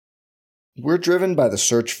We're driven by the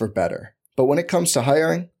search for better. But when it comes to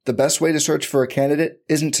hiring, the best way to search for a candidate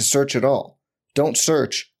isn't to search at all. Don't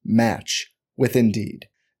search, match with Indeed.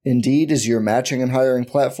 Indeed is your matching and hiring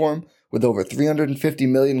platform with over 350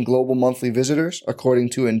 million global monthly visitors,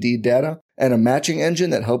 according to Indeed data, and a matching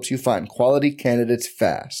engine that helps you find quality candidates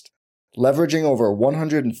fast. Leveraging over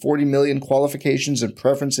 140 million qualifications and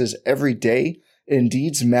preferences every day,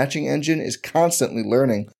 Indeed's matching engine is constantly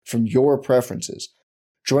learning from your preferences.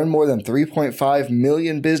 Join more than 3.5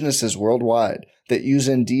 million businesses worldwide that use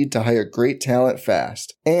Indeed to hire great talent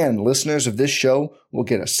fast. And listeners of this show will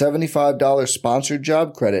get a $75 sponsored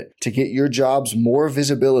job credit to get your jobs more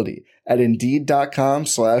visibility at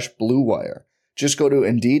Indeed.com/Blue Wire. Just go to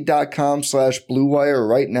Indeed.com/Blue Wire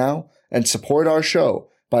right now and support our show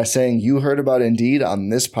by saying you heard about Indeed on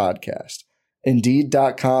this podcast.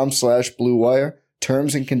 Indeed.com/Blue Wire.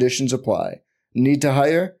 Terms and conditions apply. Need to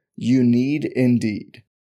hire? You need Indeed.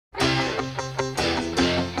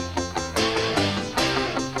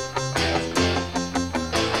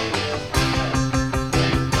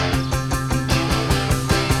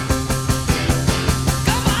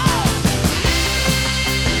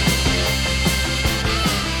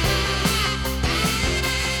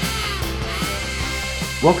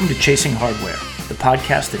 Welcome to Chasing Hardware, the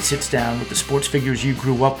podcast that sits down with the sports figures you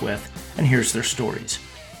grew up with and hears their stories.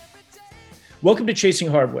 Welcome to Chasing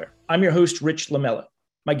Hardware. I'm your host, Rich Lamella.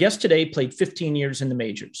 My guest today played 15 years in the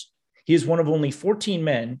majors. He is one of only 14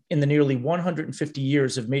 men in the nearly 150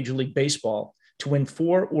 years of Major League Baseball to win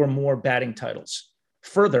 4 or more batting titles.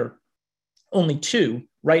 Further, only 2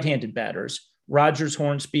 right-handed batters, Rogers,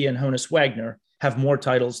 Hornsby, and Honus Wagner, have more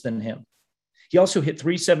titles than him. He also hit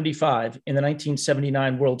 .375 in the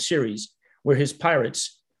 1979 World Series, where his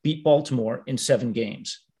Pirates beat Baltimore in 7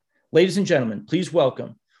 games. Ladies and gentlemen, please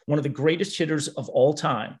welcome one of the greatest hitters of all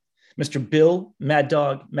time, Mr. Bill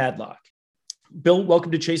Madlock. Bill,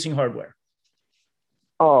 welcome to Chasing Hardware.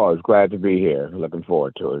 Oh, I was glad to be here. Looking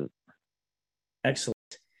forward to it. Excellent.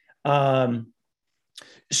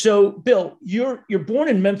 So, Bill, you're born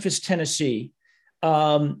in Memphis, Tennessee.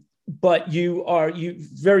 But you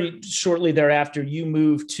very shortly thereafter, you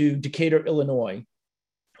moved to Decatur, Illinois,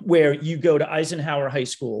 where you go to Eisenhower High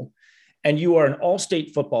School, and you are an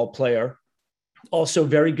all-state football player, also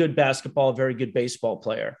very good basketball, very good baseball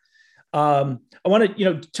player. I want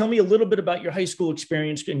to, tell me a little bit about your high school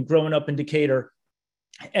experience and growing up in Decatur.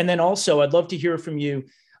 And then also, I'd love to hear from you.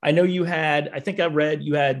 I know I think I read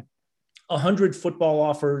you had 100 football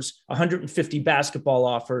offers, 150 basketball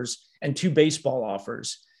offers, and 2 baseball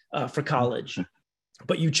offers for college,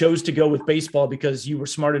 but you chose to go with baseball because you were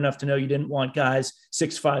smart enough to know you didn't want guys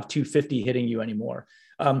 6'5", 250 hitting you anymore.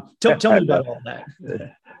 Tell me about all that.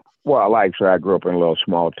 Well, I grew up in a little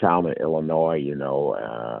small town in Illinois.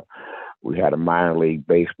 We had a minor league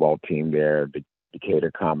baseball team there, the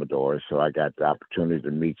Decatur Commodores. So I got the opportunity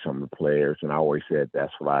to meet some of the players, and I always said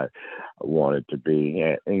that's what I wanted to be.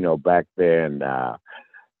 And, back then,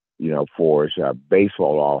 for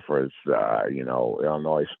baseball offers,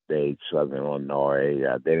 Illinois State, Southern Illinois,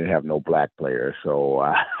 they didn't have no black players. So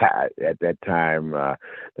at that time,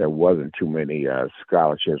 there wasn't too many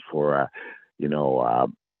scholarships for,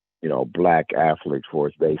 black athletes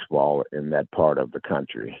for baseball in that part of the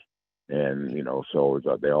country. And, so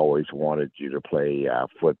they always wanted you to play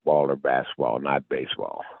football or basketball, not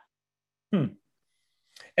baseball.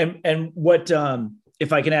 And what,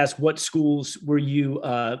 if I can ask, what schools were you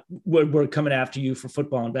were coming after you for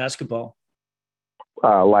football and basketball?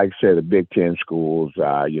 Like I said, the Big Ten schools,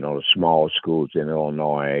 the small schools in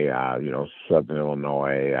Illinois, Southern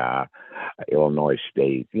Illinois, Illinois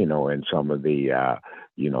State, and some of the,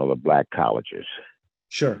 the black colleges.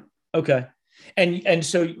 Sure. Okay. And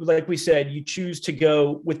so, like we said, you choose to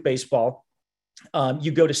go with baseball.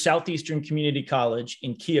 You go to Southeastern Community College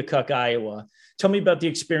in Keokuk, Iowa. Tell me about the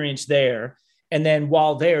experience there. And then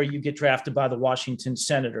while there, you get drafted by the Washington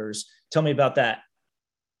Senators. Tell me about that.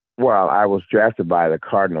 Well, I was drafted by the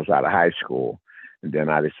Cardinals out of high school, and then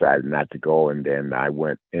I decided not to go. And then I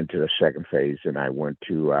went into the second phase, and I went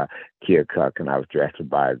to Keokuk, and I was drafted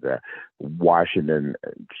by the Washington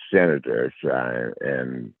Senators.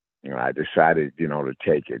 And I decided, to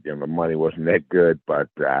take it. The money wasn't that good, but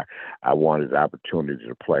I wanted the opportunity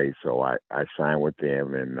to play. So I signed with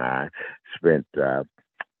them, and I spent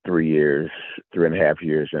 3.5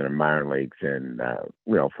 years in the minor leagues, and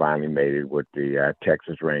finally made it with the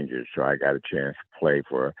Texas Rangers. So I got a chance to play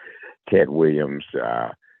for Ted Williams,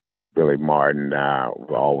 Billy Martin,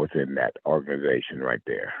 all within that organization right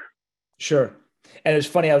there. Sure. And it's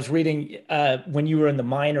funny, I was reading when you were in the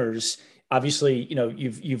minors, obviously,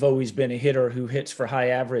 you've always been a hitter who hits for high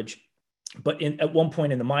average. But at one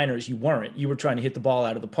point in the minors, you weren't. You were trying to hit the ball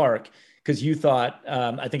out of the park because you thought,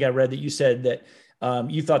 I think I read that you said that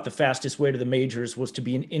you thought the fastest way to the majors was to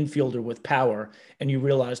be an infielder with power. And you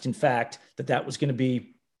realized, in fact, that that was going to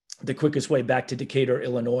be the quickest way back to Decatur,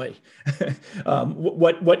 Illinois.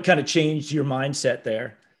 What kind of changed your mindset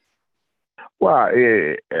there? Well,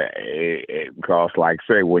 because like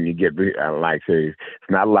say when you get like say it's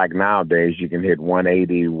not like nowadays you can hit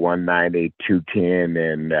 180, 190, 210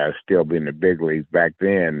 and still be in the big leagues. Back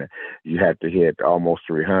then you had to hit almost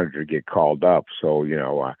 300 to get called up. So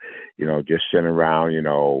just sitting around,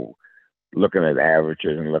 looking at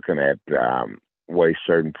averages and looking at way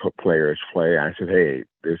certain players play, I said, hey,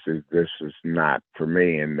 this is not for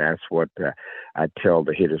me, and that's what I tell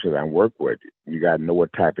the hitters that I work with. You got to know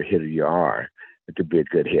what type of hitter you are to be a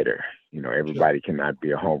good hitter. Everybody cannot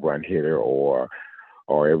be a home run hitter, or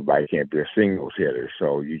everybody can't be a singles hitter.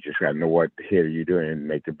 So you just got to know what hitter you're doing and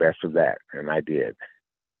make the best of that, and I did.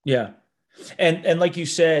 Yeah, and like you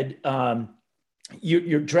said,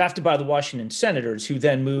 you're drafted by the Washington Senators, who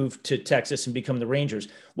then moved to Texas and become the Rangers.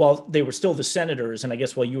 While they were still the Senators, and I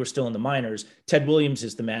guess while you were still in the minors, Ted Williams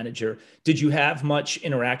is the manager. Did you have much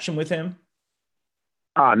interaction with him?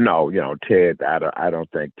 No, Ted. I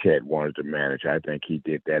don't think Ted wanted to manage. I think he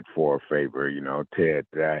did that for a favor. Ted.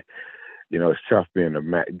 It's tough being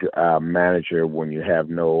a manager when you have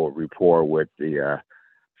no rapport with the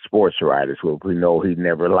sports writers. Well, we know he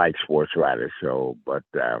never liked sports writers. So, but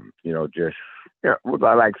I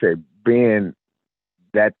like to say, being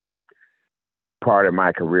that part of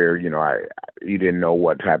my career, you didn't know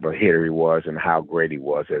what type of hitter he was and how great he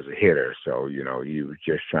was as a hitter. So, you was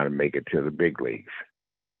just trying to make it to the big leagues.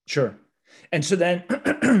 Sure. And so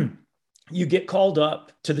then you get called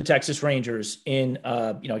up to the Texas Rangers in,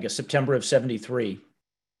 I guess September of '73.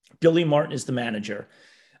 Billy Martin is the manager.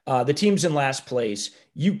 The team's in last place.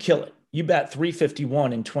 You kill it. You bat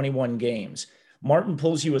 .351 in 21 games. Martin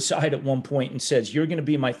pulls you aside at one point and says, "You're going to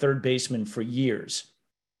be my third baseman for years."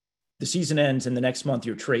 The season ends, and the next month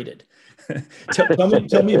you're traded.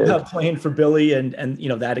 tell me about playing for Billy and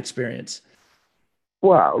that experience.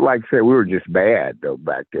 Well, like I said, we were just bad though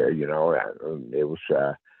back there. It was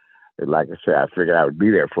like I said, I figured I would be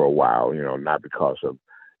there for a while. Not because of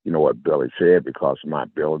what Billy said, because of my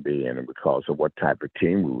ability and because of what type of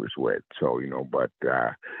team we was with. So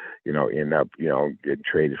end up getting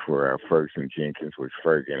traded for Ferguson Jenkins, which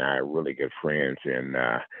Fergie and I are really good friends, and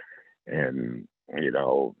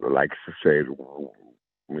like I said,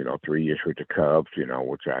 3 years with the Cubs,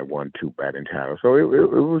 which I won 2 batting titles. So it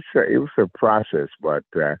was a process, but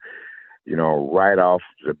right off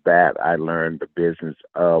the bat, I learned the business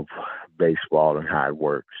of baseball and how it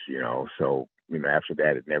works. So after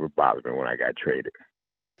that, it never bothered me when I got traded.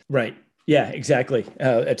 Right. Yeah, exactly.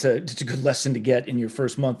 It's a good lesson to get in your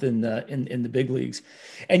first month in the big leagues,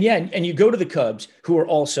 and you go to the Cubs, who are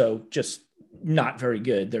also just not very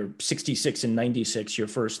good. They're 66 and 96 your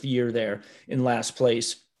first year there in last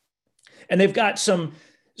place. And they've got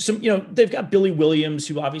they've got Billy Williams,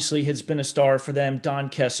 who obviously has been a star for them, Don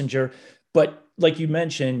Kessinger. But like you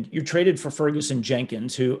mentioned, you're traded for Ferguson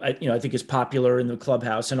Jenkins, who I think is popular in the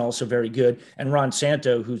clubhouse and also very good. And Ron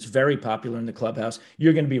Santo, who's very popular in the clubhouse.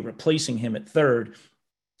 You're going to be replacing him at third.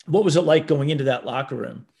 What was it like going into that locker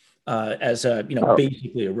room as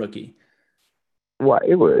basically a rookie? Well,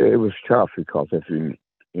 it was tough because if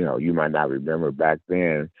you might not remember back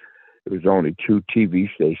then, there was only 2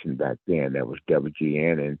 TV stations back then. That was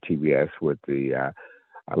WGN and TBS with the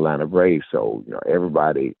Atlanta Braves. So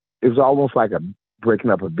everybody, it was almost like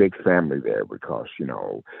breaking up a big family there because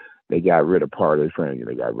they got rid of part of their friends.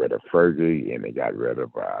 They got rid of Fergie and they got rid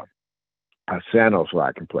of Santos, so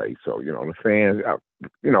I can play. So the fans,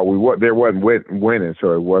 there wasn't winning,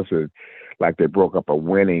 so it wasn't like they broke up a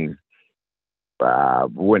winning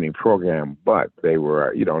program, but they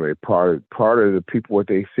were, they part of the people what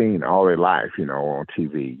they've seen all their life, on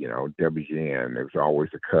TV, WGN. There was always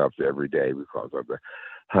the Cubs every day because of the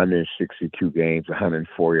 162 games,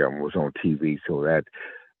 140 of them was on TV. So that,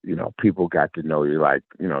 people got to know you like,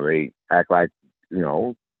 they act like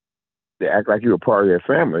you were part of their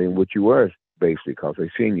family, which you were basically because they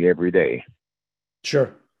seen you every day.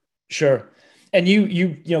 Sure. And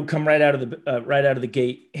you come right out of the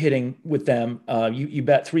gate hitting with them. You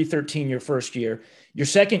bat .313 your first year. Your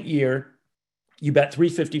second year, you bat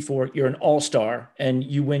 .354. You're an all-star, and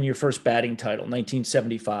you win your first batting title,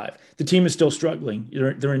 1975. The team is still struggling.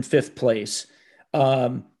 They're in 5th place.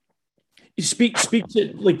 You speak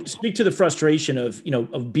to the frustration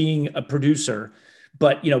of being a producer,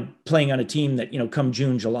 but playing on a team that come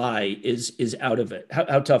June, July is out of it.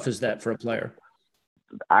 How tough is that for a player?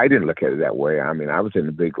 I didn't look at it that way. I mean, I was in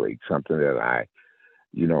the big league, something that I,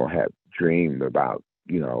 had dreamed about,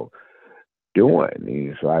 doing.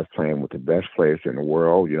 So I was playing with the best players in the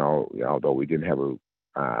world. Although we didn't have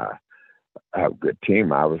a good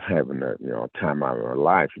team, I was having a time out of my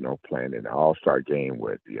life. Playing in the All Star game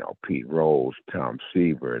with Pete Rose, Tom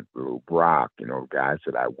Seaver, Lou Brock. Guys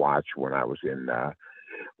that I watched when I was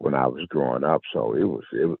growing up. So it was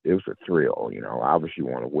a thrill. Obviously you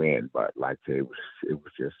want to win, but like I say, it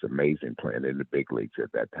was just amazing playing in the big leagues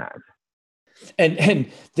at that time.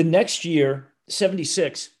 And the next year,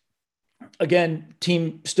 76, again,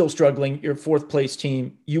 team still struggling. Your fourth place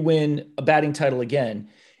team. You win a batting title again.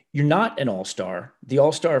 You're not an all-star. The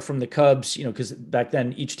all-star from the Cubs, because back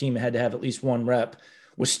then each team had to have at least one rep,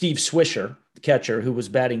 was Steve Swisher, the catcher, who was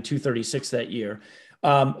batting 236 that year.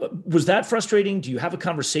 Was that frustrating? Do you have a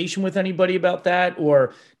conversation with anybody about that?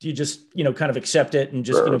 Or do you just, kind of accept it and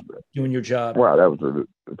just, doing your job? Well, to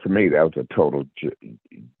me, that was a total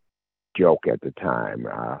joke at the time.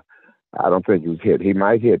 I don't think he was hit. He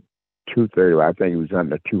might hit 230. I think he was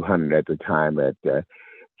under 200 at the time at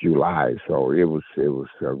July. So it was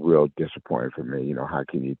a real disappointment for me. How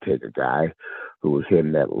can you take a guy who was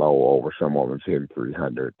hitting that low over someone who's hitting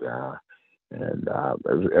 300? And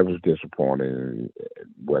it was disappointing.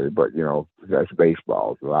 But that's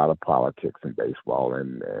baseball. There's a lot of politics in baseball,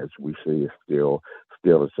 and as we see, it's still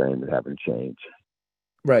the same. It haven't changed.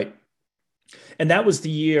 Right. And that was the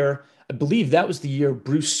year, I believe that was the year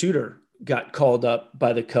Bruce Sutter got called up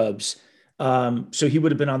by the Cubs. So he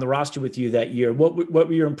would have been on the roster with you that year. What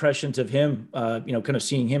were your impressions of him, kind of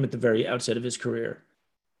seeing him at the very outset of his career?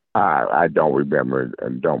 I don't remember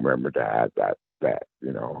that.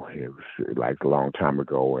 It was like a long time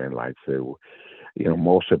ago. And like I said,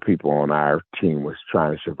 most of the people on our team was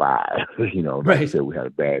trying to survive. Like I said, we had a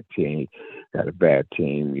bad team,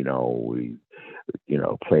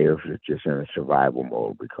 players were just in a survival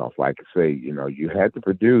mode because, like I say, you had to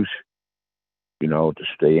produce, to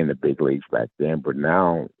stay in the big leagues back then. But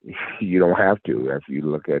now you don't have to. If you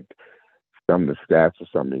look at some of the stats of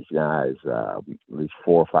some of these guys, at least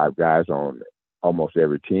 4 or 5 guys on almost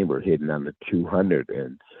every team were hitting under 200.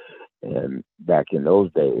 And back in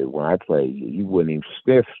those days, when I played, you wouldn't even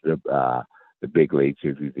sniff the big leagues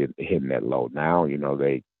if you get hitting that low. Now,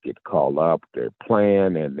 they get called up, they're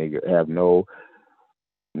playing, and they have no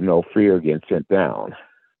fear of getting sent down.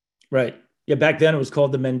 Right. Yeah. Back then it was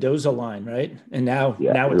called the Mendoza line, right? And now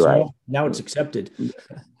it's right. now it's accepted.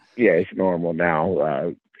 Yeah, it's normal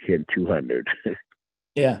now. Hitting 200.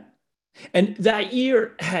 Yeah. And that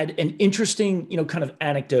year had an interesting, kind of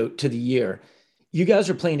anecdote to the year. You guys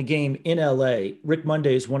are playing a game in LA. Rick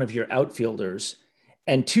Monday is one of your outfielders,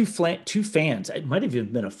 and two fans, it might have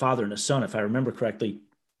even been a father and a son, if I remember correctly,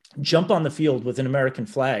 jump on the field with an American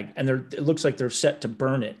flag, and it looks like they're set to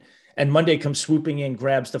burn it. And Monday comes swooping in,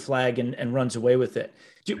 grabs the flag, and runs away with it.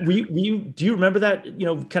 Do you remember that,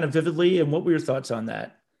 kind of vividly? And what were your thoughts on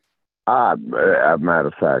that? As a matter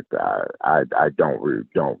of fact, I don't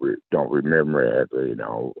remember it.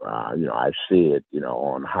 I see it,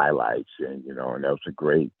 on highlights, and and that was a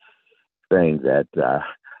great thing that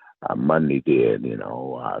Monday did.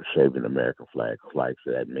 Saving the American flag. Like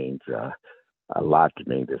that means a lot to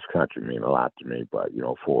me. This country means a lot to me. But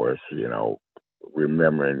for us,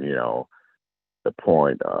 remembering, the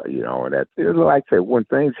point, and that it was like I said, when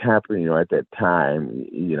things happen, at that time,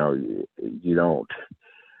 you don't.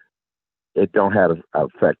 It don't have an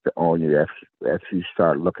effect on you if you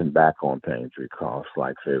start looking back on things because,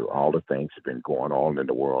 like I said, all the things have been going on in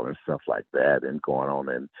the world and stuff like that and going on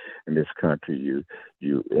in this country,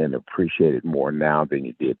 you appreciate it more now than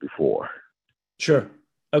you did before. Sure.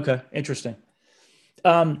 Okay. Interesting.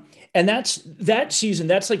 And that season,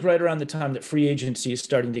 that's like right around the time that free agency is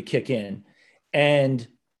starting to kick in. And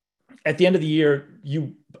at the end of the year,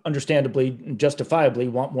 you understandably, justifiably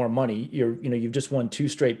want more money. You've just won 2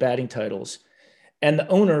 straight batting titles. And the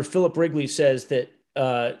owner, Philip Wrigley, says that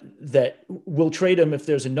we'll trade him if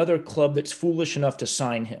there's another club that's foolish enough to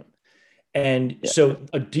sign him. And so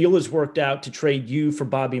a deal is worked out to trade you for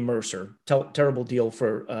Bobby Mercer. Terrible deal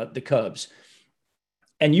for the Cubs.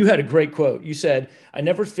 And you had a great quote. You said, "I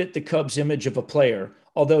never fit the Cubs' image of a player,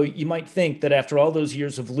 although you might think that after all those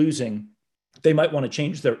years of losing, they might want to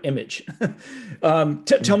change their image."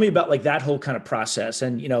 Tell me about like that whole kind of process.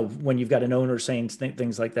 And, when you've got an owner saying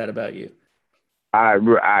things like that about you. I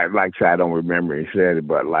like I said, I don't remember he said it,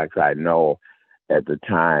 but like I know at the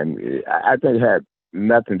time, I think it had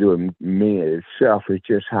nothing to do with me itself. It's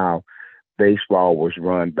just how baseball was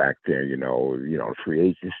run back then. Free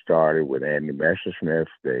agents started with Andy Messersmith.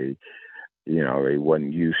 They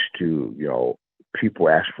wasn't used to, people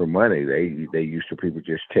ask for money. They used to people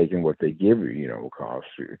just taking what they give you, because,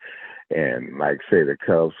 and like say the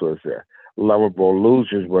Cubs was lovable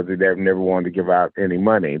losers, but they never wanted to give out any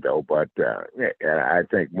money though. But I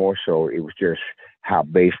think more so it was just how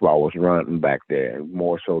baseball was run back there,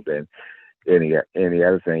 more so than any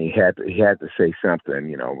other thing. He had to say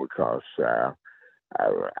something, because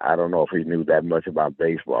I don't know if he knew that much about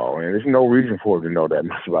baseball, and there's no reason for him to know that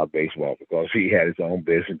much about baseball because he had his own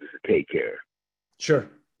business to take care of. Sure.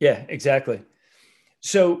 Yeah, exactly.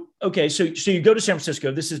 So, okay. So you go to San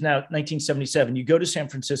Francisco. This is now 1977. You go to San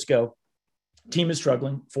Francisco. Team is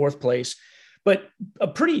struggling, fourth place, but a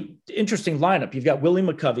pretty interesting lineup. You've got Willie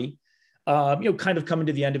McCovey, kind of coming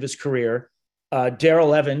to the end of his career.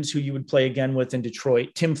 Darrell Evans, who you would play again with in Detroit.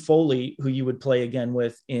 Tim Foley, who you would play again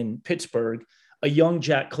with in Pittsburgh. A young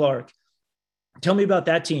Jack Clark. Tell me about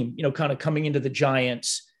that team, kind of coming into the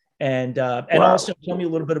Giants. And wow. Also tell me a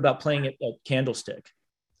little bit about playing at Candlestick.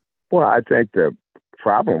 Well, I think the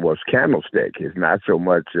problem was Candlestick. It's not so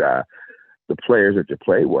much the players that you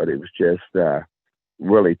play with. It was just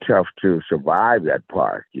really tough to survive that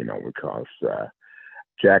park, because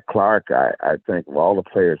Jack Clark, I think of all the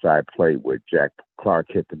players I played with, Jack Clark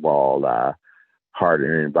hit the ball harder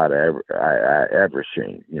than anybody I ever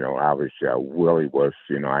seen. Obviously Willie was,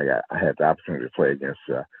 I had the opportunity to play against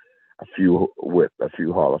a few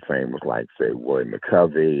Hall of Famers like say Willie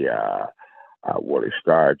McCovey, Willie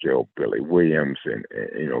Stargell, Billy Williams, and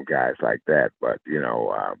guys like that. But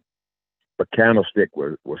but Candlestick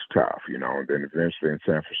was tough, and then eventually in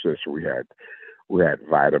San Francisco we had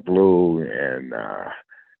Vida Blue and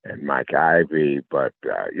Mike Ivy, but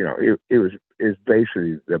it's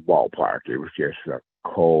basically the ballpark. It was just a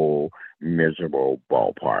cold, miserable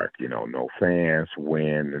ballpark. No fans,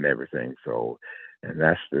 wind, and everything. So. And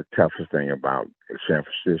that's the toughest thing about San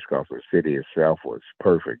Francisco. The city itself was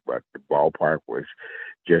perfect, but the ballpark was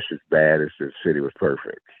just as bad as the city was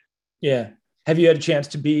perfect. Yeah. Have you had a chance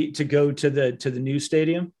to go to the new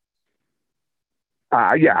stadium?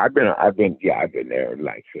 Yeah, I've been there.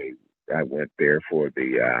 Like say, I went there for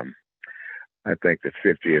the I think the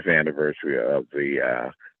 50th anniversary of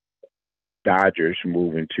the Dodgers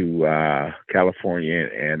moving to California,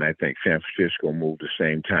 and I think San Francisco moved the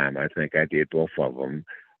same time. I think I did both of them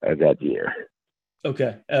that year.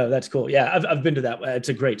 Okay. Oh, that's cool. Yeah, I've been to that. It's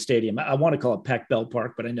a great stadium. I want to call it Pac Bell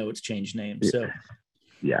Park, but I know it's changed names. So,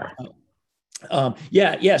 yeah.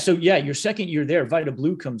 Yeah. So your second year there, Vida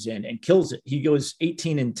Blue comes in and kills it. He goes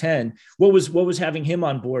 18-10. What was having him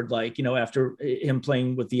on board like? After him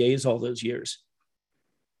playing with the A's all those years.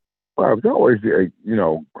 Well, it was always,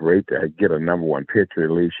 great to get a number one pitcher.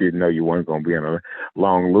 At least you know you weren't going to be in a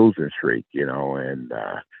long losing streak,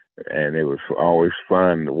 and it was always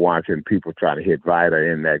fun watching people try to hit Vida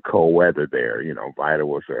in that cold weather there. Vida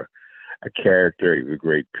was a character. He was a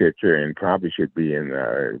great pitcher and probably should be in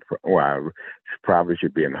the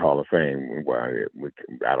Hall of Fame. Well,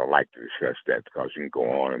 I don't like to discuss that because you can go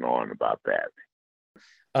on and on about that.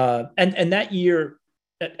 And that year,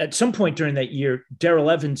 at some point during that year,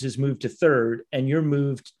 Darrell Evans is moved to third and you're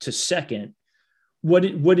moved to second. How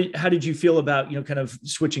did you feel about, kind of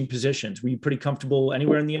switching positions? Were you pretty comfortable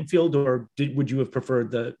anywhere in the infield or would you have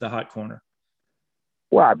preferred the hot corner?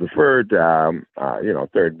 Well, I preferred,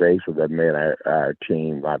 third base, so that made our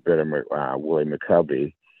team a lot better. Willie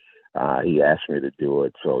McCovey, he asked me to do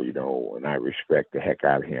it. So, and I respect the heck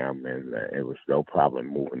out of him and it was no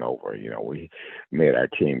problem moving over. We made our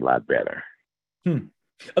team a lot better.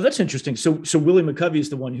 Oh, that's interesting. So Willie McCovey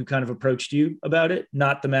is the one who kind of approached you about it,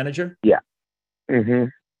 not the manager? Yeah. Mm-hmm.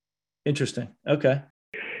 Interesting. Okay.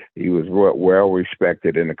 He was well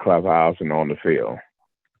respected in the clubhouse and on the field.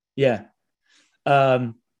 Yeah.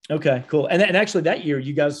 Okay, cool. And actually that year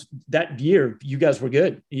you guys were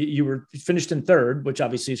good. You were finished in third, which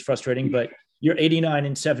obviously is frustrating, but you're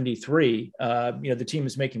 89-73. The team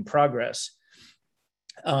is making progress.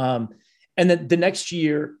 And then the next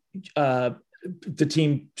year, the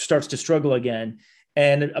team starts to struggle again.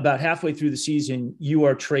 And about halfway through the season, you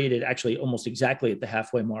are traded, actually almost exactly at the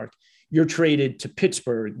halfway mark. You're traded to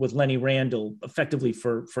Pittsburgh with Lenny Randle, effectively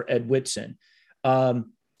for Ed Whitson.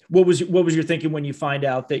 What was your thinking when you find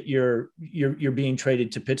out that you're being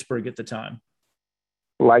traded to Pittsburgh at the time?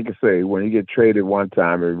 Like I say, when you get traded one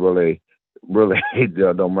time, it really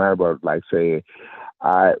don't matter. But like say,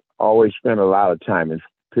 I always spent a lot of time in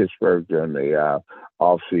Pittsburgh during the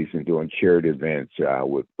off season doing charity events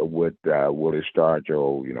with Willie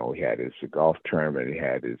Stargell. He had his golf tournament, he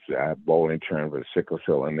had his bowling tournament, sickle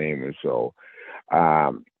cell anemia. So,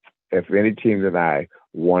 if any team that I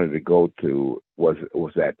wanted to go to was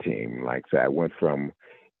that team. Like I said, I went from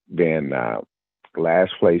being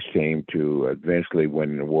last place team to eventually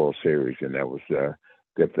winning the World Series, and that was a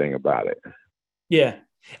good thing about it. Yeah.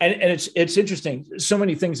 And it's interesting. So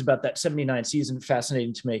many things about that 79 season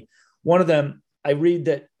fascinating to me. One of them, I read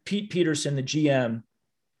that Pete Peterson, the GM,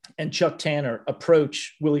 and Chuck Tanner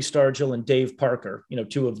approach Willie Stargell and Dave Parker,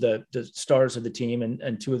 two of the stars of the team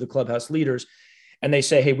and two of the clubhouse leaders. And they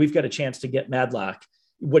say, hey, we've got a chance to get Madlock.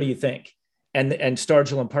 What do you think? And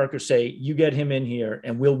Stargell and Parker say, you get him in here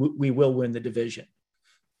and we will win the division,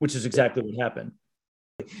 which is exactly what happened.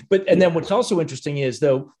 And then what's also interesting is,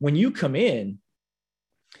 though, when you come in,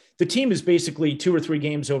 the team is basically 2 or 3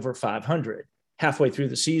 games over 500 halfway through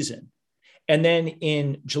the season. And then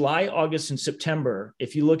in July, August, and September,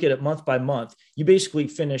 if you look at it month by month, you basically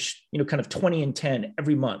finish, kind of 20-10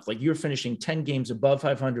 every month. Like you're finishing 10 games above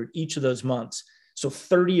 500 each of those months. So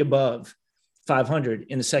 30 above 500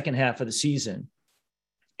 in the second half of the season.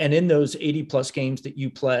 And in those 80 plus games that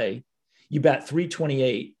you play, you bat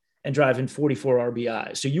 .328 and drive in 44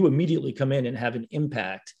 RBI. So you immediately come in and have an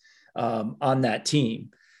impact on that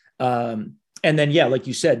team. And then, like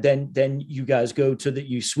you said, then you guys go to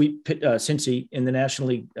you sweep Cincy in the National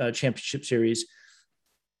League Championship Series,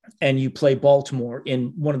 and you play Baltimore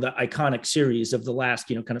in one of the iconic series of the last,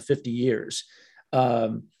 kind of 50 years.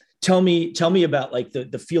 Tell me about like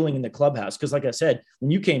the feeling in the clubhouse. Cause like I said,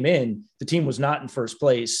 when you came in, the team was not in first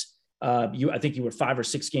place. I think you were 5 or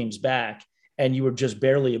 6 games back and you were just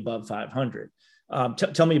barely above 500.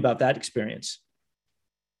 Tell me about that experience.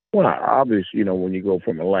 Well, obviously, when you go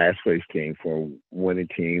from a last place team for a winning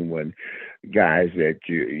team, when guys that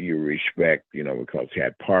you respect, because you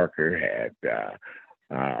had Parker, had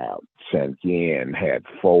Sanguin, had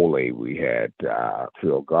Foley, we had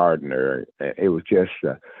Phil Gardner. It was just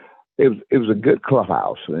it was a good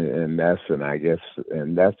clubhouse, and that's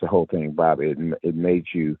the whole thing about it. It made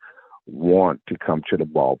you want to come to the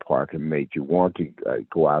ballpark and made you want to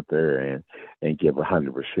go out there and give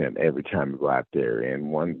 100% every time you go out there. And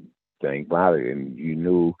one thing about it, and you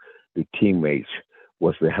knew the teammates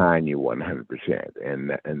was behind you 100%, and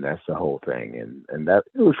that's the whole thing. And that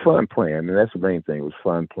it was fun playing, and that's the main thing. It was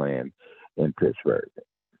fun playing in Pittsburgh.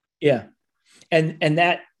 Yeah, and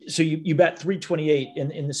that so you bat .328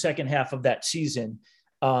 in the second half of that season.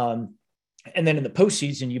 And then in the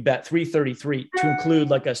postseason, you bat .333 to include,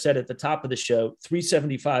 like I said at the top of the show,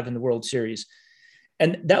 .375 in the World Series.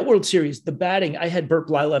 And that World Series, the batting, I had Burt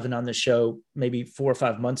Blyleven on the show maybe 4 or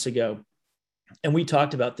 5 months ago, and we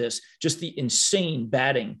talked about this, just the insane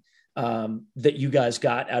batting that you guys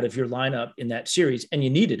got out of your lineup in that series. And you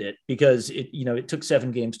needed it because it took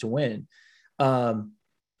 7 games to win.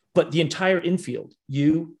 But the entire infield,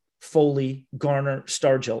 you, Foley, Garner,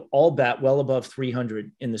 Stargell, all bat well above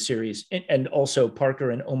 300 in the series. And also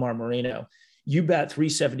Parker and Omar Moreno, you bat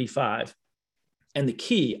 .375. And the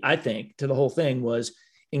key, I think, to the whole thing was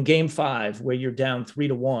in game 5, where you're down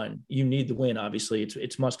 3-1, you need the win. Obviously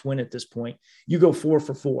it's must win at this point. You go 4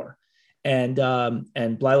 for 4 and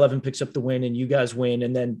Blyleven picks up the win and you guys win.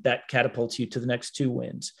 And then that catapults you to the next 2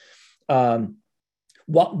 wins.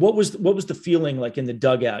 What was the feeling like in the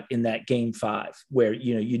dugout in that game 5 where,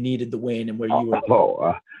 you needed the win and where you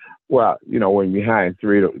were? Well, when you're behind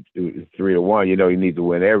 3-1, you need to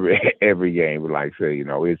win every game. But like I say,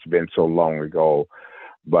 it's been so long ago,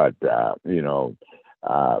 but it's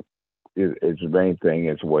the main thing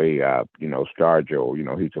is way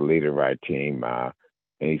Stargell, he's the leader of our team, and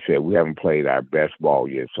he said we haven't played our best ball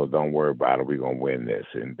yet, so don't worry about it. We're gonna win this,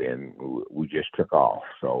 and then we just took off.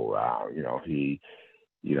 So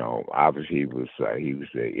obviously he was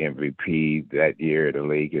the MVP that year of the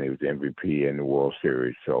league, and he was the MVP in the World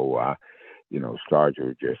Series. So, Stargell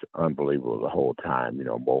was just unbelievable the whole time.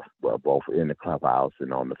 Both in the clubhouse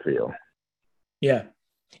and on the field. Yeah.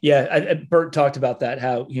 Yeah. Bert talked about that,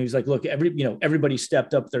 how he was like, look, everybody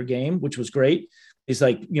stepped up their game, which was great. He's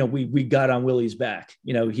like, we got on Willie's back.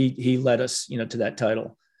 He led us, to that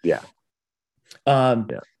title. Yeah.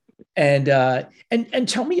 And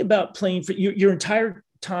tell me about playing for your entire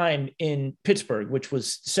time in Pittsburgh, which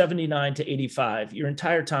was 79 to 85. Your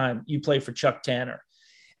entire time you played for Chuck Tanner.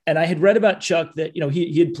 And I had read about Chuck that,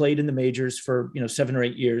 he had played in the majors for, 7 or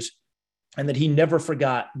 8 years, and that he never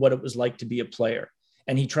forgot what it was like to be a player.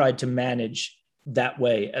 And he tried to manage that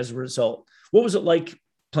way as a result. What was it like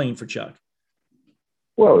playing for Chuck?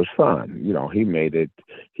 Well, it was fun.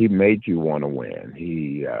 He made you want to win.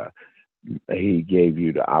 He gave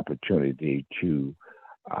you the opportunity to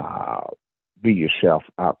be yourself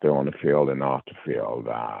out there on the field and off the field.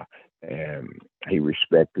 And he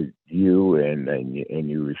respected you and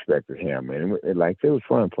you respected him. And it was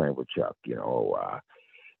fun playing with Chuck.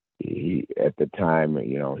 he at the time,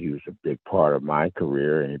 he was a big part of my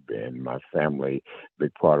career and my family,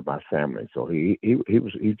 big part of my family. So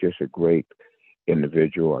he's just a great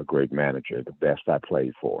individual, a great manager, the best I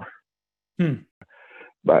played for. Hmm.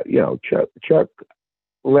 But Chuck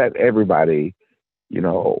let everybody,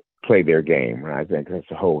 play their game, and I think that's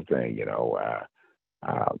the whole thing.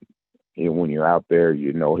 Um, when you're out there,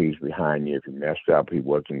 he's behind you. If you messed up, he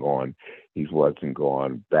wasn't going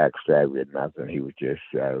backstab you or nothing. He was just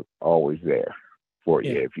always there for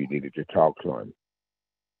you Yeah. if you needed to talk to him.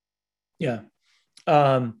 Yeah.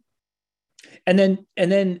 Um, and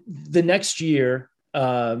then the next year,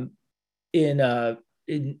 in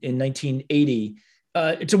in 1980,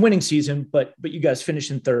 it's a winning season, but you guys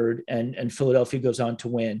finish in third, and Philadelphia goes on to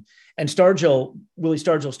win. And Willie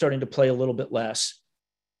Stargell, starting to play a little bit less.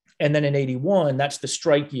 And then in 81, that's the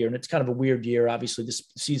strike year. And it's kind of a weird year. Obviously, this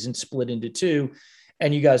season split into two,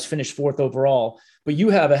 and you guys finished fourth overall. But you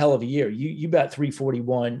have a hell of a year. You bat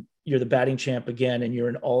 341. You're the batting champ again, and you're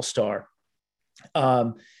an all-star.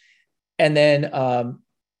 Um, and then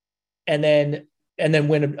and then and then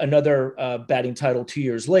win another batting title 2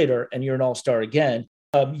 years later, and you're an all-star again.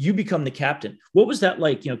 You become the captain. What was that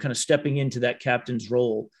like? Kind of stepping into that captain's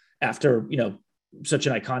role after such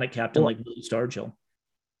an iconic captain like Willie Stargell.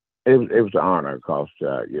 It was an honor because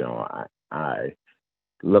I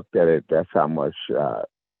looked at it. That's how much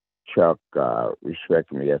Chuck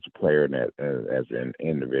respected me as a player and as an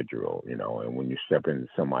individual. And when you step into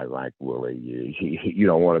somebody like Willie, you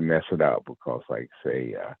don't want to mess it up because, like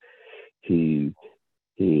say, he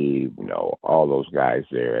all those guys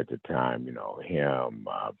there at the time, him,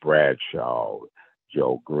 Bradshaw,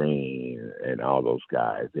 Joe Green, and all those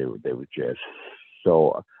guys. They were just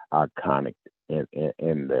so iconic in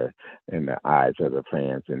the eyes of the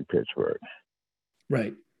fans in Pittsburgh.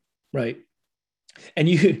 Right. And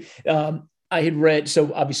you, I had read,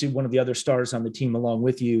 so obviously one of the other stars on the team along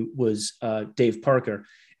with you was Dave Parker.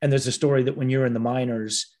 And there's a story that when you're in the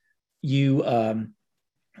minors, you,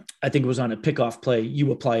 I think it was on a pickoff play,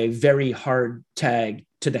 you apply a very hard tag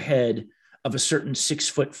to the head of a certain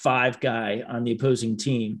 6'5" guy on the opposing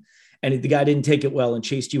team. And the guy didn't take it well and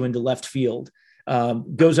chased you into left field.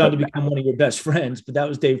 Goes on to become one of your best friends, but that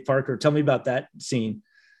was Dave Parker. Tell me about that scene.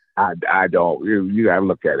 I don't. You got to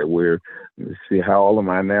look at it. Let's see, how old am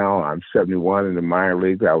I now? I'm 71 in the minor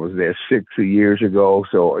leagues. I was there 60 years ago.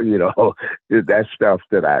 So, that's stuff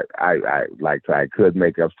that I like. I could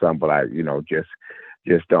make up some, but I,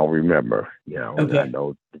 just don't remember, Okay. I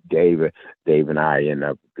know Dave and I end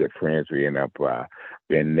up good friends. We end up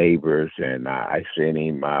being neighbors, and I seen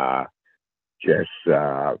him just 3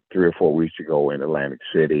 or 4 weeks ago in Atlantic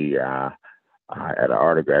City at an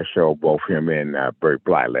autograph show. Both him and Bert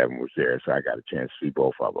Blyleven was there, so I got a chance to see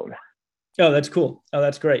both of them. Oh, that's cool. Oh,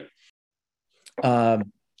 that's great. And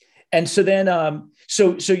so then,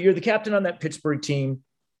 so you're the captain on that Pittsburgh team,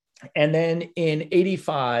 and then in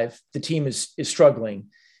 '85, the team is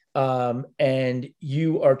struggling, and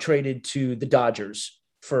you are traded to the Dodgers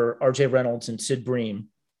for R.J. Reynolds and Sid Bream,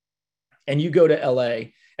 and you go to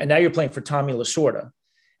L.A. and now you're playing for Tommy Lasorda,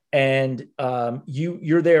 and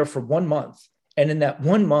you're there for 1 month, and in that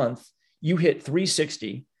 1 month, you hit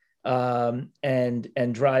 360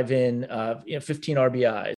 and drive in 15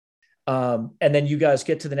 RBIs. And then you guys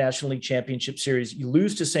get to the National League Championship Series. You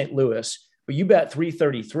lose to St. Louis, but you bat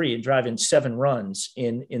 333 and drive in 7 runs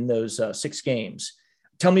in those 6 games.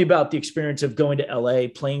 Tell me about the experience of going to LA,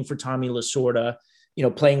 playing for Tommy Lasorda,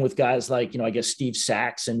 playing with guys like, I guess Steve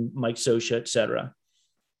Sachs and Mike Scioscia, et cetera.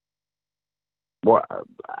 Well,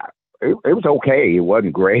 it was okay. It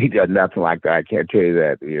wasn't great or nothing like that. I can't tell you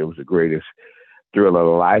that it was the greatest thrill of a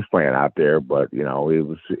life playing out there, but it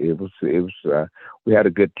was. We had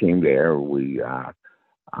a good team there. We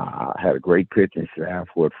had a great pitching staff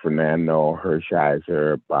with Fernando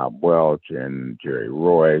Hershiser, Bob Welch, and Jerry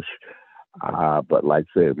Royce. But like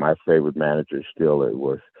I said, my favorite manager still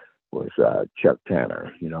was Chuck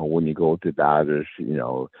Tanner. When you go to Dodgers,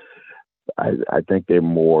 I think they're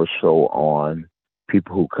more so on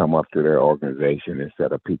people who come up to their organization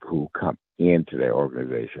instead of people who come into their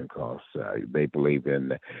organization, because they believe in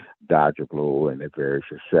the Dodger Blue and a very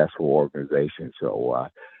successful organization. So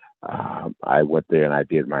I went there and I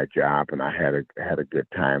did my job, and I had a good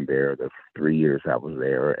time there. The 3 years I was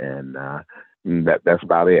there, and that's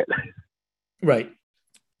about it. Right.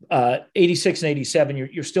 86 and 87,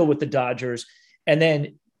 you're still with the Dodgers, and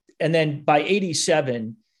then by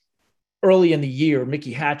 87, early in the year,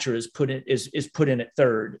 Mickey Hatcher is put in at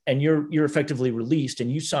third, and you're effectively released,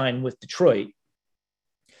 and you sign with Detroit.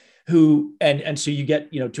 and so you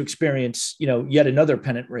get, to experience, yet another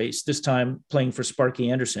pennant race, this time playing for Sparky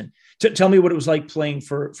Anderson. Tell me what it was like playing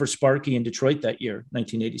for Sparky in Detroit that year,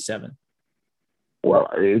 1987. Well,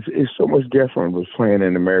 it's so much different with playing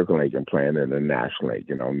in the American League and playing in the National League.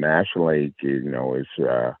 National League, is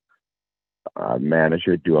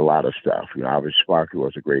manager do a lot of stuff. Obviously Sparky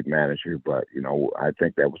was a great manager, but I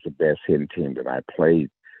think that was the best hitting team that I played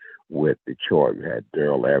with Detroit. We had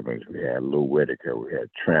Darrell Evans, we had Lou Whitaker, we had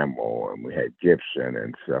Trammell, and we had Gibson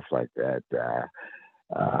and stuff like that.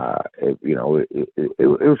 It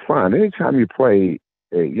was fun. Anytime you play,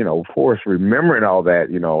 for us remembering all that,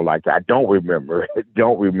 like I don't remember,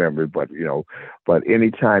 but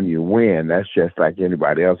anytime you win, that's just like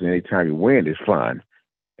anybody else. And anytime you win, it's fun.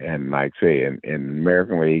 And like I say, in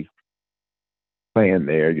American League, playing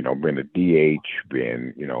there, being a DH,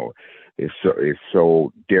 being, it's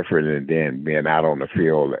so different than being out on the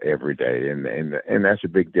field every day, and that's a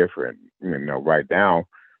big difference. Right now,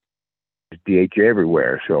 it's DH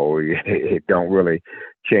everywhere, so it don't really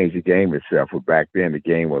change the game itself. But back then, the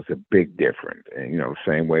game was a big difference. And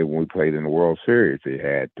same way when we played in the World Series, they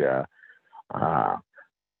had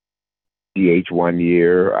DH one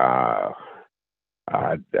year.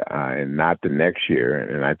 And not the next year.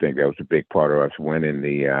 And I think that was a big part of us winning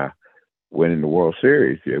the World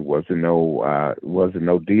Series. It wasn't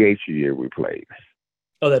no DH year we played.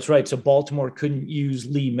 Oh, that's right. So Baltimore couldn't use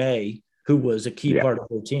Lee May, who was a key part of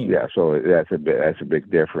their team. Yeah, so that's a big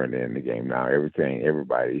difference in the game now.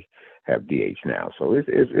 Everybody have DH now, so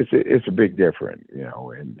it's a big difference,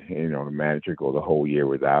 And the manager go the whole year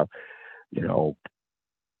without, using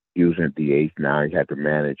DH. Now you have to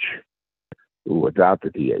manage without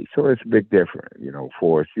the DH. So it's a big difference,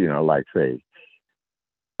 for us,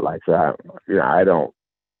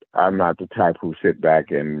 I'm not the type who sit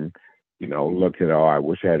back and, look at, I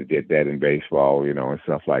wish I had did that in baseball, and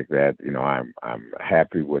stuff like that. I'm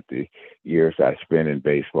happy with the years I spent in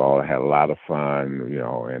baseball. I had a lot of fun,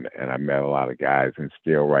 and I met a lot of guys, and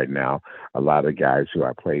still right now, a lot of guys who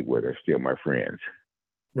I played with are still my friends.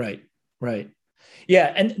 Right.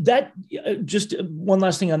 Yeah, and that just one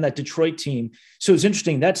last thing on that Detroit team. So it's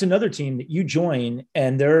interesting. That's another team that you join,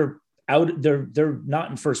 and they're out. They're not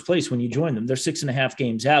in first place when you join them. They're 6.5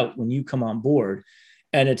 games out when you come on board,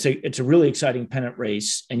 and it's a really exciting pennant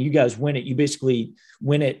race. And you guys win it. You basically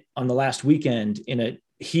win it on the last weekend in a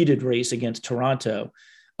heated race against Toronto.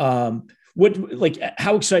 How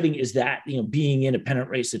exciting is that? Being in a pennant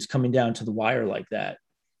race that's coming down to the wire like that.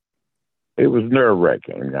 It was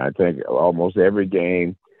nerve-wracking. I think almost every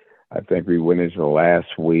game, I think we went into the last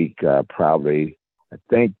week, probably, I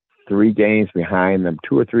think 3 games behind them,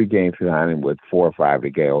 2 or 3 games behind them with 4 or 5 to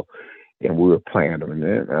go, and we were playing them.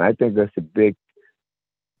 And I think that's the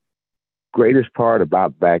greatest part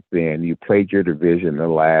about back then. You played your division the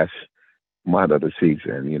last month of the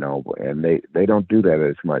season, and they don't do that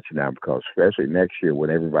as much now, because especially next year when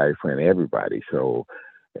everybody's playing everybody. So,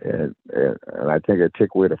 and I think it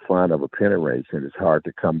took away the fun of a pennant race, and it's hard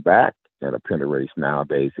to come back at a pennant race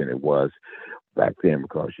nowadays than it was back then,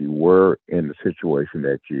 because you were in the situation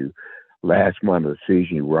that last month of the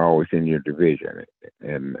season, you were always in your division,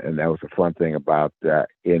 and that was the fun thing about the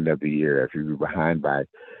end of the year. If you were behind by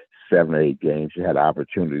 7 or 8 games, you had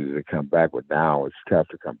opportunities to come back, but now it's tough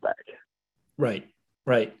to come back. Right.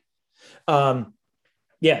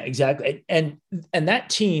 Yeah, exactly. And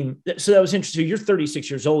that team, so that was interesting. You're 36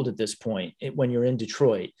 years old at this point when you're in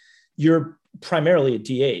Detroit. You're primarily a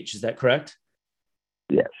DH, is that correct?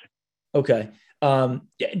 Yes. Okay.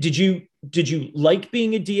 Did you like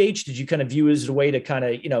being a DH? Did you kind of view it as a way to kind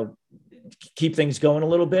of, keep things going a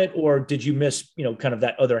little bit, or did you miss, kind of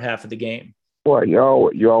that other half of the game? Well, you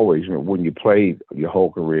always, when you played your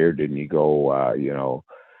whole career, didn't you go,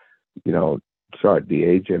 start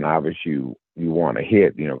DH, and obviously you want to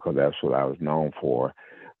hit, because that's what I was known for.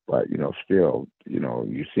 But, still,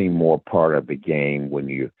 you seem more part of the game when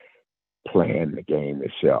you playing the game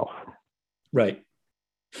itself. Right.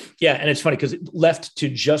 Yeah. And it's funny because left to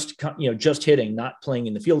just hitting, not playing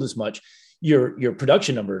in the field as much, your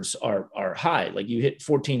production numbers are high. Like you hit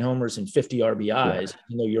 14 homers and 50 RBIs,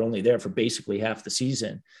 you're only there for basically half the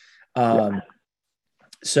season.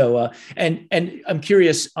 So, and I'm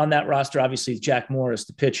curious on that roster, obviously Jack Morris,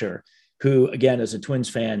 the pitcher, who again, as a Twins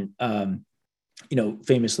fan,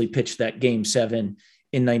 famously pitched that Game 7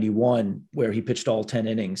 in 91, where he pitched all 10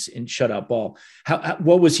 innings in shutout ball.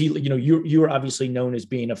 What was he, you were obviously known as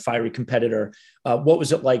being a fiery competitor. What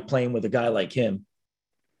was it like playing with a guy like him?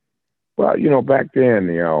 Well, back then,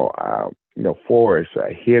 for us,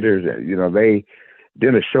 hitters, they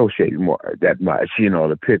didn't associate more that much,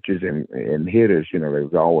 the pitchers and hitters, there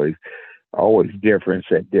was always always different,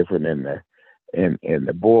 said different in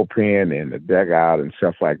the bullpen and the dugout and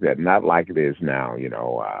stuff like that. Not like it is now, you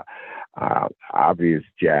know. Obvious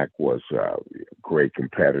Jack was a great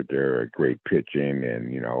competitor, a great pitching,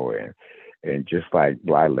 and you know, and just like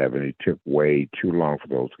Blyleven, it took way too long for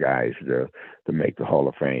those guys to make the Hall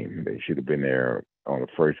of Fame. They should have been there on the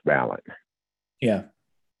first ballot. Yeah.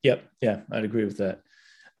 Yep. Yeah. I'd agree with that.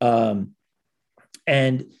 Um,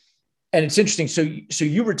 and it's interesting. So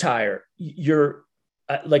you retire. You're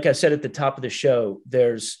like I said at the top of the show.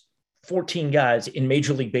 There's 14 guys in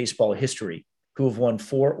Major League Baseball history who have won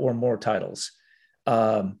 4 or more titles.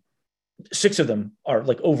 6 of them are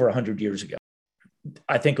like over 100 years ago.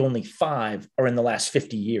 I think only 5 are in the last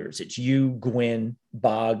 50 years. It's you, Gwynn,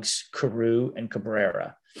 Boggs, Carew, and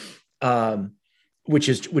Cabrera, which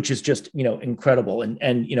is just, you know, incredible.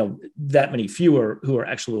 And you know, that many fewer who are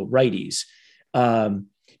actual righties.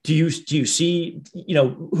 Do you see, you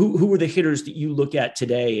know, who are the hitters that you look at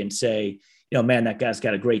today and say, you know, man, that guy's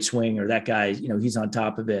got a great swing, or that guy, you know, he's on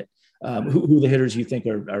top of it? Who are the hitters you think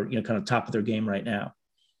are, you know, kind of top of their game right now?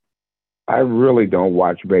 I really don't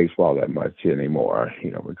watch baseball that much anymore,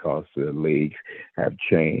 you know, because the leagues have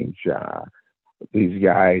changed. These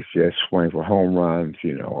guys just swing for home runs,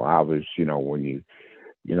 you know. Obviously, you know, when you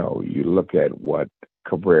look at what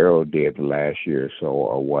Cabrera did last year or so,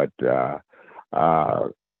 or what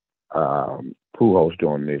Pujols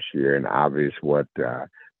doing this year, and obvious what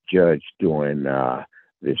Judge doing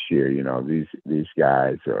this year. You know, these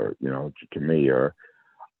guys are, you know, to me are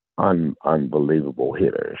unbelievable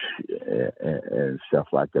hitters and stuff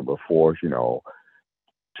like that. Before, you know,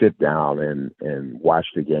 sit down and watch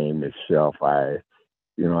the game itself.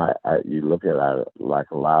 You look at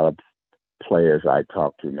like a lot of players I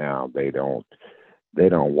talk to now, they don't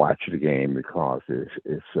watch the game because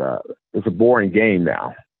it's a boring game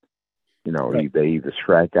now. You know, Right. they either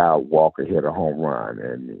strike out, walk, or hit a home run,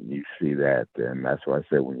 and you see that, and that's why I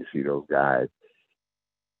said when you see those guys,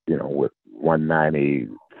 you know, with 190,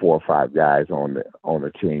 4 or 5 guys on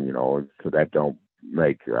the team, you know, so that don't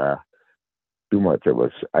make too much of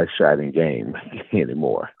a exciting game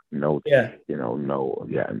anymore. No, Yeah. you know, no,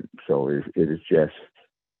 yeah. So it is just,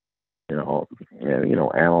 you know, and you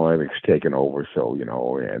know, analytics taking over. So you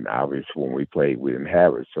know, and obviously when we played, we didn't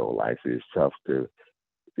have it. So like it's tough to,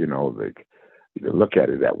 you know, look at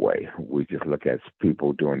it that way. We just look at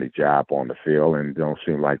people doing the job on the field, and it don't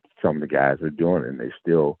seem like some of the guys are doing it, and they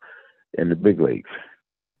still in the big leagues.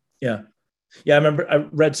 Yeah. Yeah. I remember I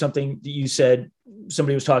read something that you said,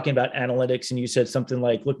 somebody was talking about analytics, and you said something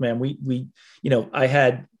like, look, man, we, you know, I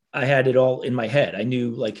had it all in my head. I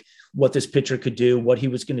knew like what this pitcher could do, what he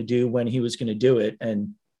was going to do, when he was going to do it.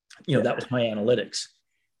 And, you know, that was my analytics.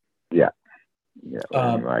 Yeah. Yeah.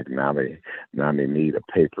 And like now they need a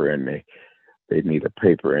paper they need a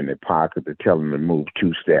paper in their pocket to tell them to move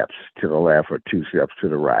 2 steps to the left or 2 steps to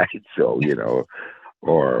the right. So, you know,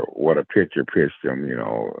 or what a pitcher pitched them, you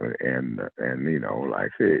know, and you know,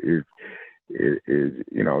 like it is,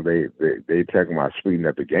 you know, they talking about speeding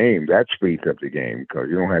up the game. That speeds up the game because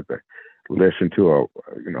you don't have to listen to a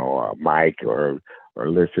mic or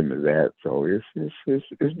listen to that. So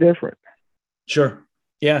it's different. Sure.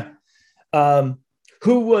 Yeah.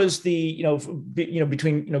 Who was the, you know,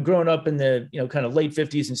 between, you know, growing up in the, you know, kind of late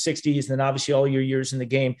 50s and 60s, and then obviously all your years in the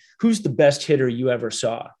game, who's the best hitter you ever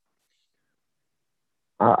saw?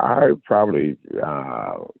 I probably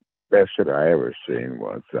best hitter I ever seen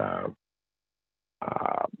was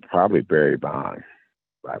probably Barry Bonds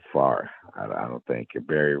by far. I don't think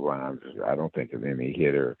Barry Bonds. I don't think of any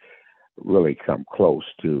hitter really come close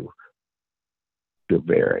to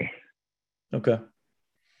Barry. Okay.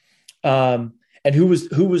 And who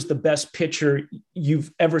was the best pitcher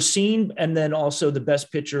you've ever seen, and then also the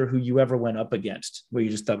best pitcher who you ever went up against, where you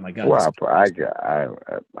just thought, my God. Well,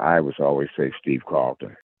 I was always say Steve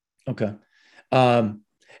Carlton. Okay.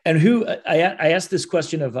 And who I asked this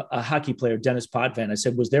question of a hockey player, Dennis Potvin. I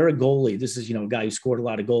said, was there a goalie? This is, you know, a guy who scored a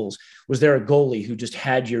lot of goals. Was there a goalie who just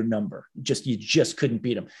had your number? You just couldn't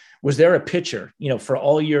beat him? Was there a pitcher, you know, for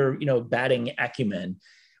all your, you know, batting acumen?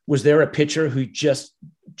 Was there a pitcher who just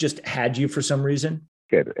had you for some reason?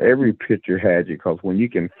 Yeah, every pitcher had you, because when you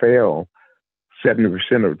can fail 70%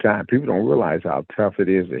 of the time, people don't realize how tough it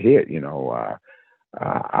is to hit. You know,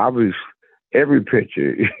 obviously every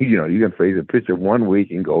pitcher, you know, you can face a pitcher one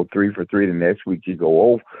week and go 3 for 3. The next week you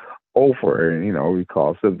go 0 for, and you know,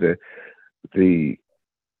 because of the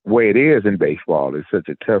way it is in baseball. It's such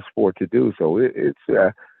a tough sport to do. So it's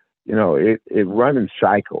you know, it runs in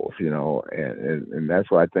cycles, you know, and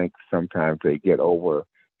that's why I think sometimes they get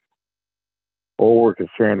over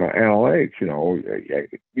concern on analytics. You know,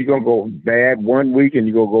 you're going to go bad one week and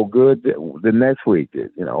you're going to go good the next week. You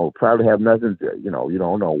know, probably have nothing to, you know, you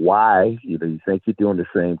don't know why. You know, you think you're doing the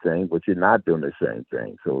same thing, but you're not doing the same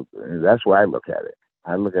thing. So that's why I look at it.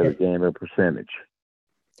 I look at the game as percentage.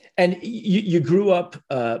 And you grew up,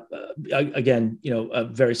 again, you know, a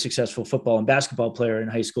very successful football and basketball player in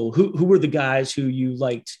high school. Who were the guys who you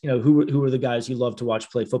liked? You know, who were the guys you loved to watch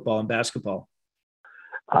play football and basketball?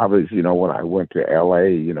 Obviously, you know, when I went to LA,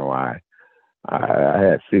 you know, I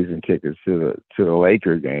had season tickets to the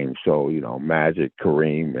Laker game. So, you know, Magic,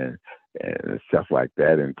 Kareem, and stuff like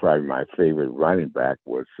that. And probably my favorite running back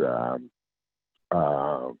was,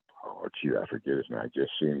 I forget his name. I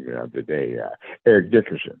just seen him the other day. Eric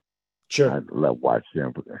Dickerson. Sure. I love watching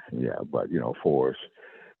him. Yeah, but, you know, for us,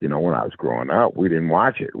 you know, when I was growing up, we didn't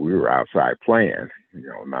watch it. We were outside playing, you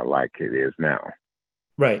know, not like it is now.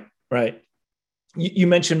 Right. You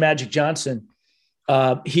mentioned Magic Johnson.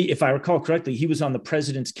 If I recall correctly, he was on the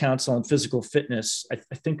President's Council on Physical Fitness,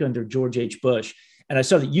 I think under George H. Bush. And I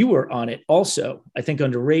saw that you were on it also, I think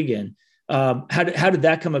under Reagan. How did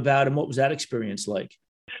that come about, and what was that experience like?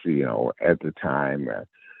 You know, at the time,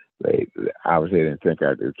 they obviously didn't think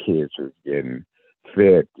our kids were getting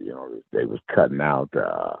fit. You know, they was cutting out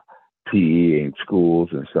PE in schools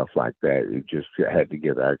and stuff like that. You just had to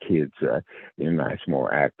get our kids, nice,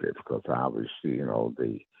 more active, because obviously, you know,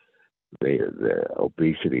 the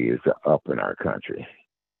obesity is up in our country.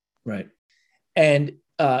 Right. And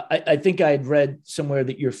I think I had read somewhere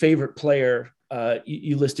that your favorite player,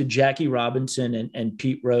 you listed Jackie Robinson and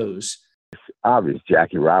Pete Rose. Obvious,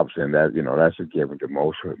 Jackie Robinson. That, you know, that's a given to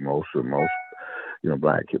most, you know,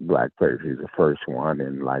 black players. He's the first one,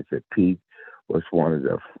 and like that, Pete was one of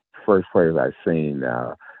the first players I've seen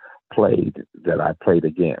played that I played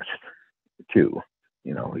against too.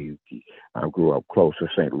 You know, I grew up close to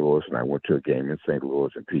St. Louis, and I went to a game in St.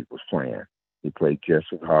 Louis, and Pete was playing. He played just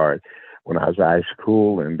as hard when I was high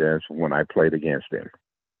school, and that's when I played against him.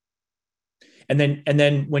 And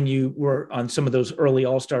then when you were on some of those early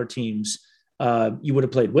All-Star teams, you would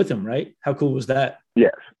have played with him, right? How cool was that?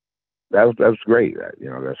 Yes, that was great. You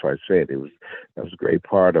know, that's what I said. That was a great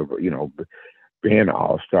part of, you know, being an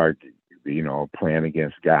All-Star. You know, playing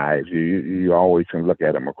against guys, you always can look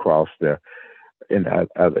at them across in the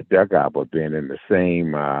other dugout, but being in the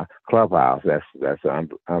same clubhouse, that's an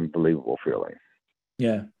unbelievable feeling.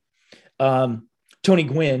 Yeah. Tony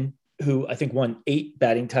Gwynn, who I think won 8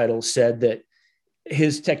 batting titles, said that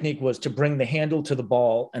his technique was to bring the handle to the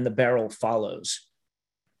ball and the barrel follows.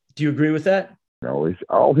 Do you agree with that? No,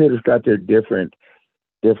 all hitters got their different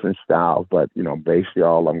styles, but, you know, basically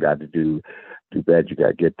all of them got to do that. You got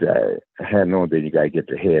to get the handle, and then you got to get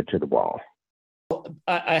the head to the ball.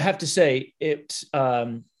 I have to say it's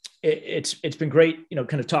been great, you know,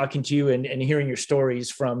 kind of talking to you and hearing your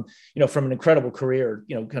stories from an incredible career,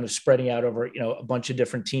 you know, kind of spreading out over, you know, a bunch of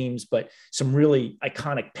different teams, but some really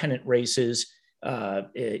iconic pennant races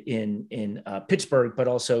in Pittsburgh, but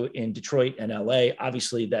also in Detroit and LA.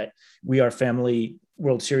 Obviously, that We Are Family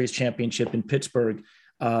World Series championship in Pittsburgh.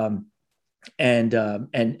 And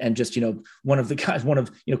just, you know, one of,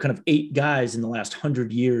 you know, kind of 8 guys in the last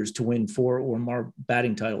 100 years to win 4 or more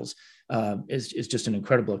batting titles is just an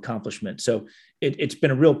incredible accomplishment. So it's been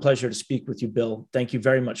a real pleasure to speak with you, Bill. Thank you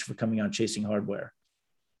very much for coming on Chasing Hardware.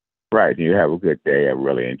 Right. You have a good day. I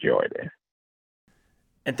really enjoyed it.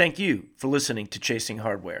 And thank you for listening to Chasing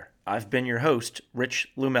Hardware. I've been your host, Rich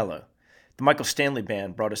Lumello. The Michael Stanley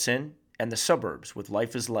Band brought us in, and the Suburbs with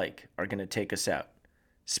Life is Like are going to take us out.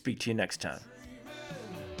 Speak to you next time.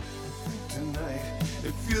 Tonight,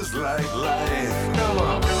 it feels like life. Come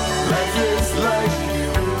on. Life is like.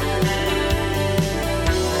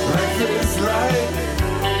 Life is like.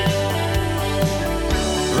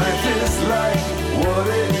 Life is like what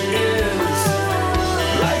it is.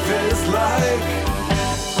 Life is like.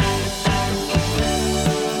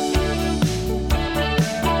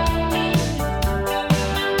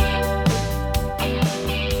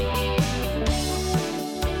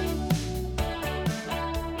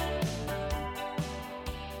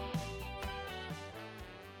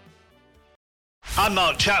 I'm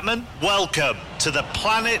Mark Chapman. Welcome to the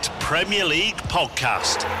Planet Premier League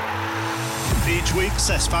podcast. Each week,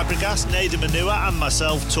 Cesc Fabregas, Nader Manua and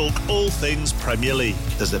myself talk all things Premier League.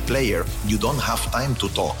 As a player, you don't have time to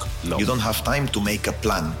talk. No. You don't have time to make a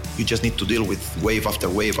plan. You just need to deal with wave after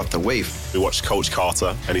wave after wave. We watched Coach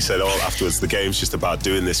Carter and he said, afterwards, the game's just about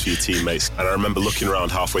doing this for your teammates. And I remember looking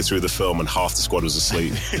around halfway through the film and half the squad was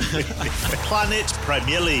asleep. Planet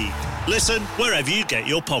Premier League. Listen wherever you get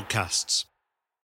your podcasts.